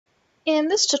In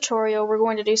this tutorial, we're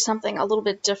going to do something a little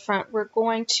bit different. We're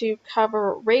going to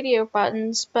cover radio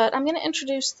buttons, but I'm going to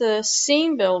introduce the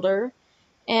scene builder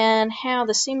and how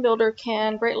the scene builder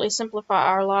can greatly simplify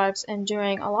our lives in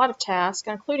doing a lot of tasks,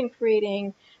 including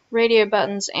creating radio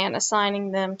buttons and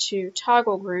assigning them to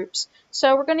toggle groups.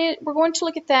 So we're going to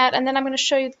look at that, and then I'm going to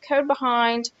show you the code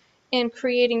behind in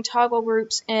creating toggle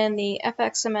groups in the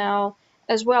FXML,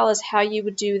 as well as how you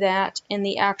would do that in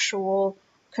the actual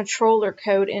controller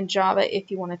code in Java if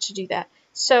you wanted to do that.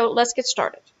 So let's get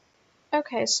started.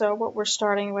 Okay, so what we're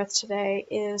starting with today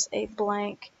is a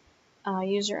blank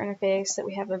user interface that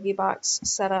we have a VBox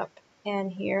set up in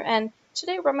here. And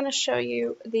today I'm going to show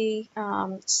you the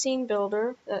scene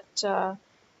builder that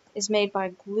is made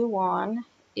by Gluon.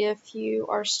 If you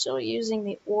are still using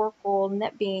the Oracle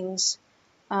NetBeans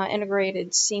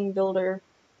integrated scene builder,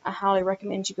 I highly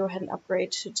recommend you go ahead and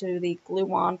upgrade to the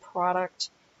Gluon product.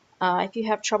 If you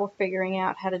have trouble figuring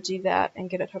out how to do that and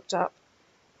get it hooked up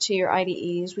to your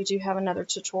IDEs, we do have another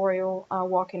tutorial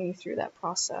walking you through that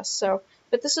process.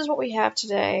 But this is what we have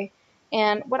today,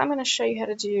 and what I'm going to show you how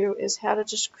to do is how to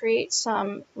just create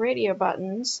some radio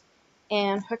buttons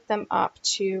and hook them up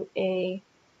to a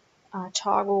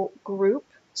toggle group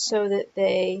so that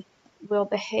they will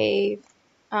behave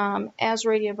as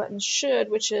radio buttons should,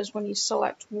 which is when you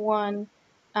select one,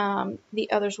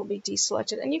 the others will be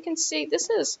deselected. And you can see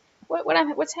this is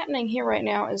what's happening here right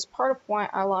now is part of why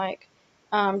I like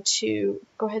to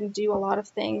go ahead and do a lot of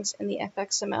things in the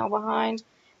FXML behind,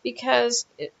 because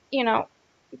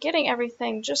getting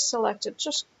everything just selected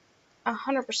just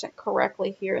 100%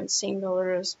 correctly here in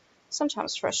Scenebuilder is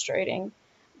sometimes frustrating.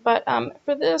 But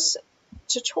for this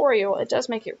tutorial, it does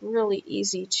make it really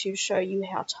easy to show you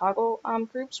how toggle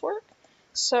groups work.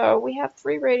 So we have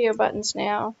 3 radio buttons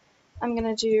now. I'm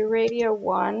going to do radio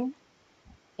 1,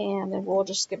 and then we'll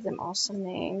just give them all some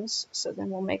names. So then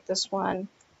we'll make this one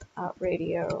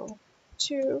radio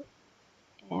 2,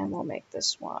 and we'll make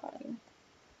this one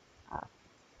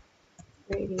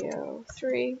radio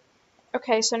 3.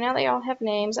 Okay, so now they all have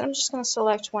names, and I'm just going to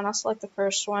select one. I'll select the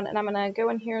first one, and I'm going to go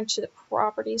in here into the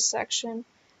properties section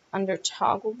under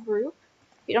toggle group.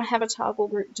 You don't have a toggle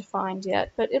group defined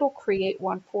yet, but it'll create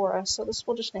one for us. So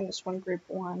we'll just name this one group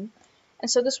 1. And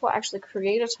so this will actually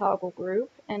create a toggle group,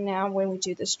 and now when we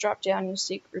do this drop down, you'll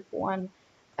see group 1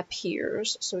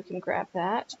 appears, so we can grab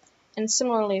that. And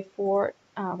similarly for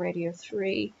radio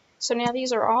 3. So now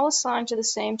these are all assigned to the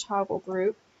same toggle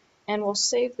group, and we'll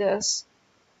save this.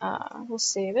 We'll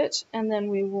save it, and then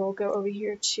we will go over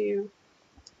here to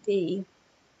the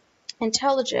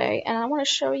IntelliJ, and I want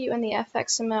to show you in the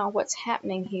FXML what's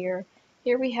happening here.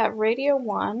 Here we have radio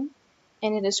 1,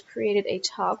 and it has created a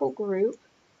toggle group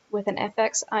with an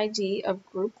FX ID of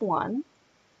group 1,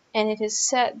 and it has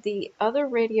set the other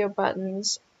radio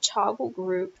buttons toggle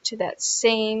group to that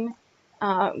same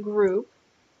group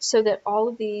so that all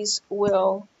of these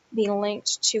will be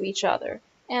linked to each other.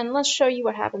 And let's show you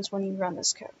what happens when you run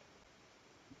this code.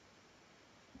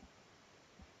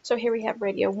 So here we have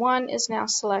radio 1 is now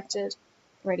selected,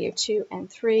 radio 2 and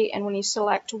 3, and when you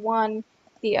select one,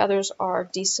 the others are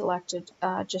deselected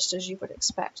just as you would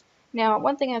expect. Now,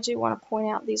 one thing I do want to point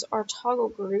out, these are toggle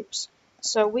groups,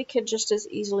 so we could just as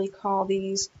easily call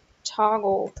these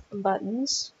toggle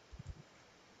buttons.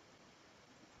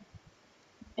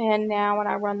 And now when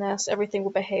I run this, everything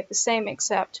will behave the same,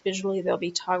 except visually they'll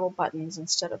be toggle buttons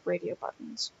instead of radio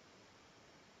buttons.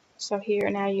 So here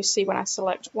now you see when I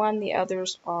select one, the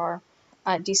others are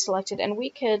deselected. And we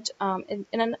could, in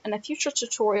a future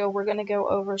tutorial, we're going to go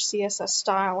over CSS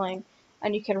styling,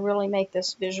 and you can really make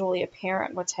this visually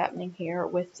apparent what's happening here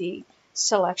with the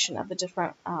selection of the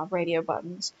different radio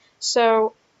buttons.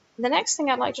 So the next thing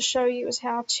I'd like to show you is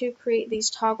how to create these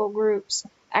toggle groups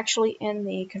actually in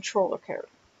the controller code.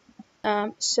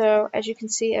 So as you can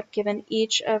see, I've given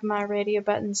each of my radio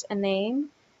buttons a name,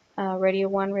 radio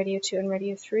 1, radio 2, and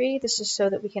radio 3. This is so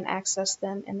that we can access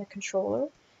them in the controller.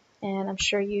 And I'm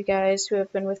sure you guys who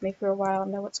have been with me for a while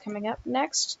know what's coming up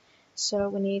next. So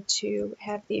we need to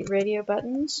have the radio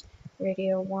buttons,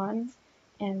 radio 1,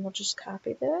 and we'll just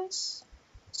copy this.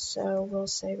 So we'll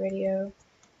say radio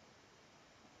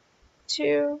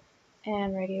 2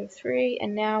 and radio 3,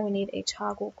 and now we need a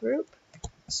toggle group.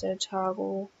 So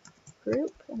toggle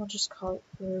group, and we'll just call it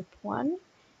group 1.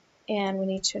 And we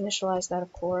need to initialize that,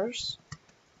 of course.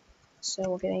 So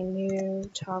we'll get a new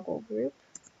toggle group.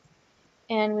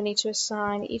 And we need to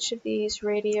assign each of these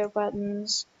radio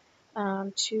buttons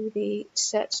to the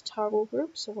set toggle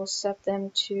group. So we'll set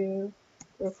them to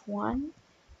group 1.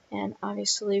 And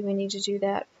obviously we need to do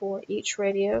that for each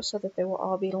radio so that they will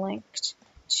all be linked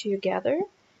together.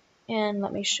 And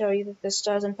let me show you that this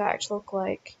does in fact look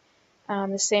like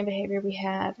the same behavior we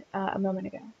had a moment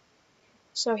ago.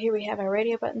 So here we have our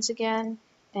radio buttons again,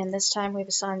 and this time we've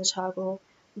assigned the toggle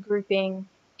grouping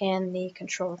in the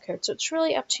controller code. So it's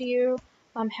really up to you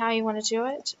how you want to do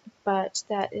it, but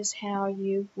that is how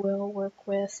you will work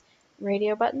with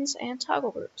radio buttons and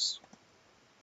toggle groups.